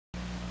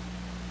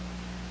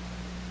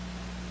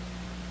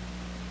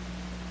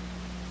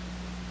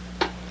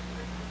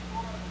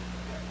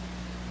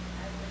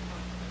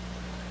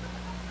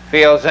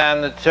Feels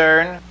on the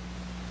turn.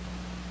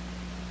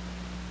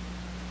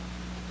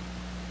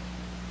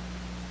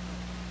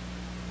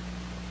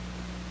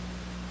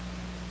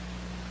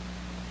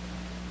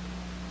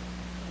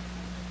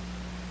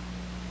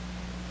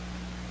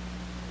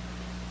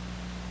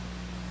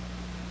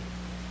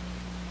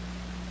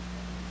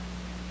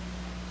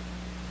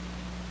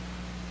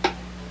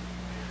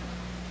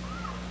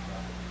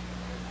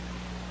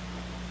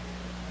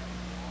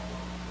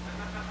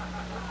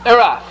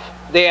 They're off.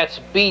 That's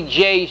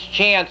BJ's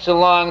Chance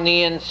along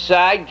the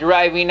inside,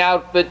 driving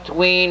out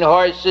between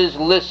horses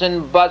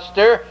Listen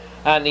Buster.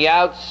 On the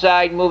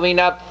outside, moving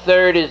up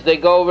third as they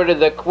go over to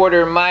the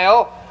quarter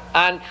mile.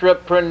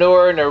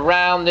 Entrepreneur, and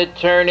around the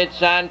turn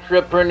it's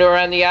Entrepreneur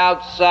on the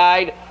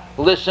outside.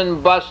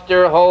 Listen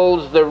Buster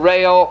holds the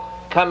rail,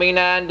 coming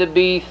on to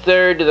be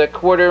third to the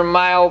quarter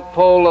mile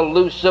pole.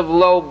 Elusive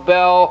Low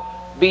Bell.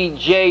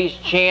 BJ's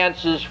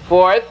Chance is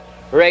fourth.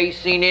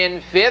 Racing in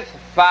fifth,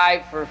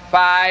 5 for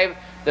 5.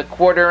 The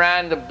quarter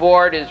on the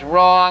board is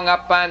wrong.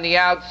 Up on the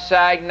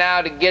outside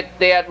now to get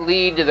that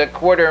lead to the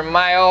quarter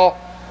mile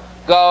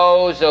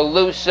goes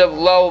Elusive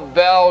Low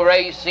Bell.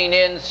 Racing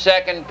in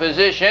second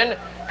position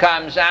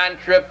comes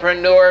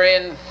Entrepreneur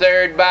in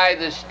third by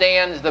the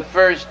stands the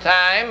first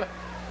time.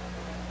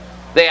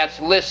 That's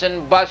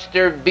Listen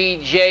Buster.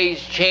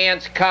 BJ's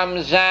Chance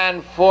comes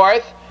on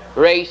fourth.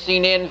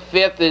 Racing in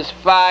fifth is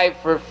 5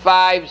 for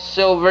 5.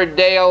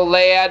 Silverdale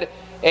Lad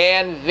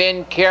and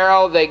Vin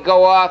Carroll. They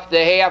go off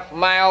the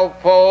half-mile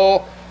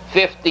pole.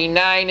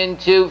 59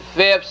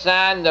 2/5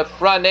 on the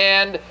front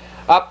end.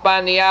 Up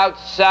on the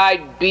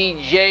outside,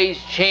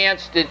 BJ's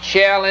Chance to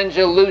challenge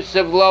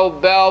Elusive Low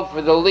Bell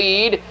for the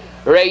lead.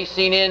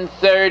 Racing in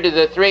third to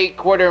the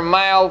 3/4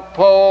 mile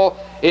pole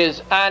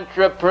is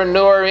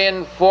Entrepreneur.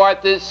 In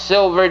fourth is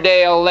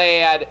Silverdale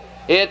Lad.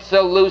 It's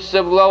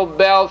Elusive Low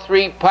Bell,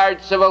 3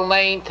 parts of a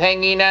length,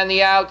 hanging on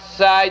the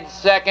outside.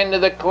 Second to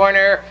the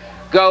corner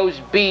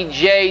goes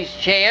BJ's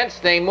Chance.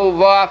 They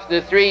move off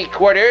the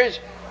 3/4.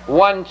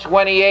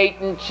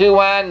 128 2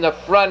 on the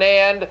front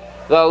end.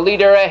 The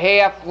leader a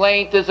half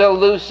length is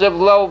Elusive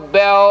Low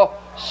Bell.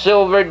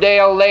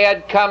 Silverdale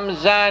Lad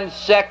comes on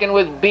second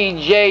with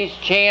BJ's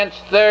Chance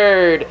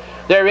third.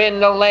 They're in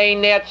the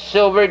lane. That's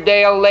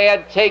Silverdale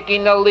Lad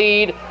taking the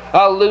lead.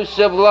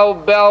 Elusive Low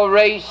Bell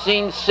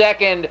racing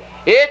second.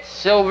 It's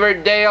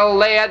Silverdale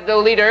Lad the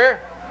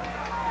leader.